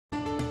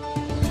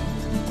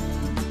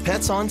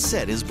Pets on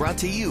Set is brought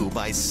to you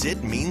by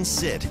Sit Means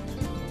Sit.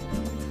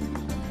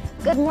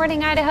 Good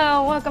morning,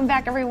 Idaho. Welcome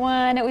back,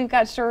 everyone. We've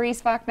got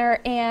Cherise Faulkner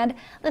and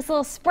this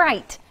little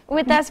Sprite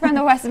with us from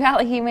the West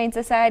Valley Humane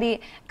Society.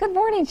 Good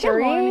morning, Cherise.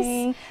 Good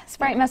morning.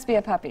 Sprite must be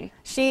a puppy.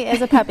 She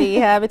is a puppy,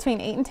 yeah,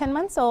 between 8 and 10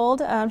 months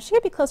old. She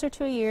could be closer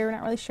to a year. We're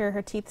not really sure.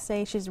 Her teeth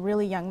say she's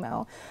really young,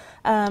 though.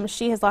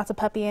 She has lots of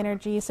puppy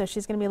energy, so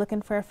she's going to be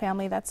looking for a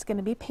family that's going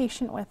to be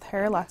patient with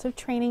her. Lots of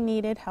training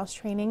needed, house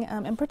training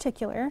in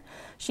particular.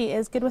 She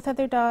is good with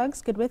other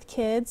dogs, good with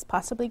kids,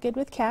 possibly good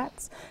with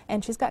cats,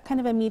 and she's got kind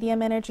of a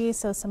medium energy,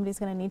 so somebody's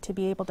going to need to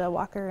be able to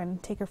walk her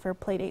and take her for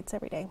play dates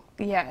every day.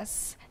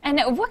 Yes. And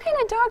what kind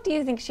of dog do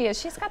you think she is?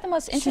 She's got the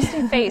most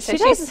interesting face. She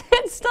She's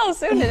still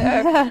soon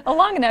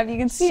long enough you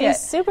can see it. She's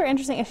super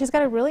interesting, and she's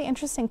got a really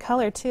interesting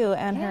color too,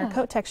 and her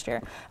coat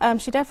texture.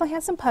 She definitely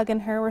has some pug in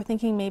her. We're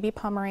thinking maybe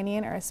Pomeranian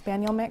or a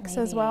Spaniel mix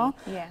as well.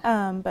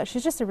 Yeah. But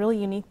she's just a really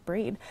unique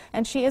breed,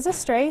 and she is a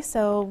stray,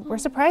 so we're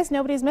surprised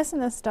nobody's missing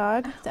this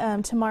dog.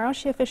 Tomorrow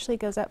she officially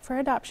goes up for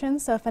adoption,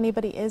 so if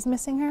anybody is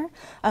missing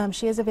her,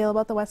 she is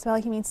available at the West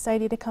Valley Humane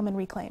Society to come and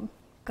reclaim.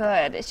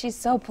 Good. She's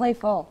so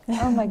playful.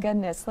 Oh my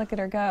goodness, look at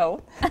her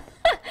go.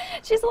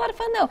 She's a lot of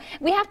fun, though.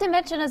 We have to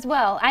mention as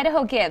well,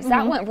 Idaho Gives.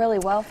 That went really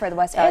well for the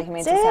West Valley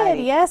Humane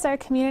Society. Yes, our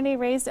community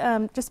raised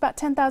just about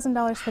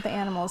 $10,000 for the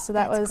animals, so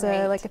that was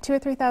like a $2,000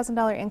 or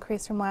 $3,000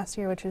 increase from last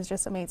year, which was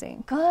just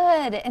amazing.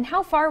 Good. And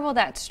how far will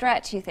that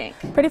stretch, you think?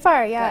 Pretty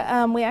far,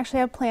 yeah. We actually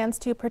have plans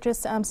to purchase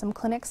some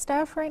clinic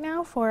stuff right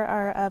now for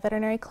our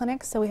veterinary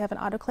clinics, so we have an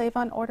autoclave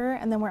on order,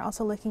 and then we're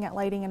also looking at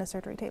lighting and a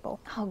surgery table.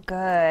 Oh,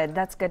 good.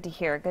 That's good to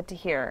hear. Good to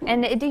hear.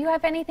 And do you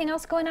have anything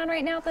else going on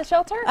right now at the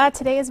shelter?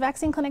 Today is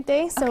vaccine clinic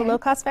day, so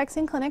low-cost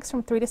vaccine clinics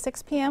from 3 to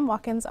 6 p.m.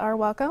 Walk-ins are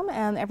welcome,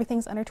 and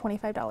everything's under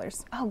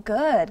 $25. Oh,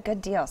 good.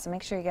 Good deal. So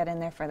make sure you get in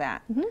there for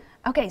that.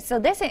 Okay, so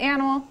this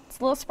animal, it's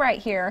a little Sprite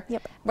here.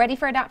 Yep. Ready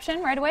for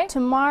adoption right away?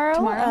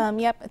 Tomorrow?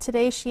 Yep.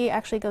 Today she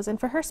actually goes in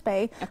for her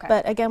spay. Okay.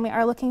 But again, we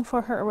are looking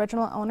for her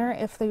original owner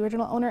if the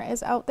original owner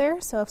is out there.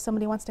 So if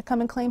somebody wants to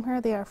come and claim her,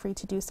 they are free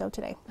to do so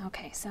today.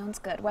 Okay, sounds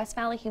good. West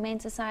Valley Humane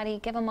Society,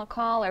 give them a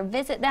call or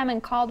visit them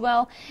in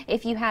Caldwell.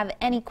 If you have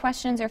any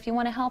questions or if you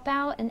want to help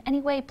out in any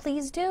way,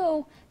 please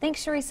do.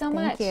 Thanks, Cherise, so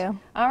much. Thank you.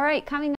 All right, coming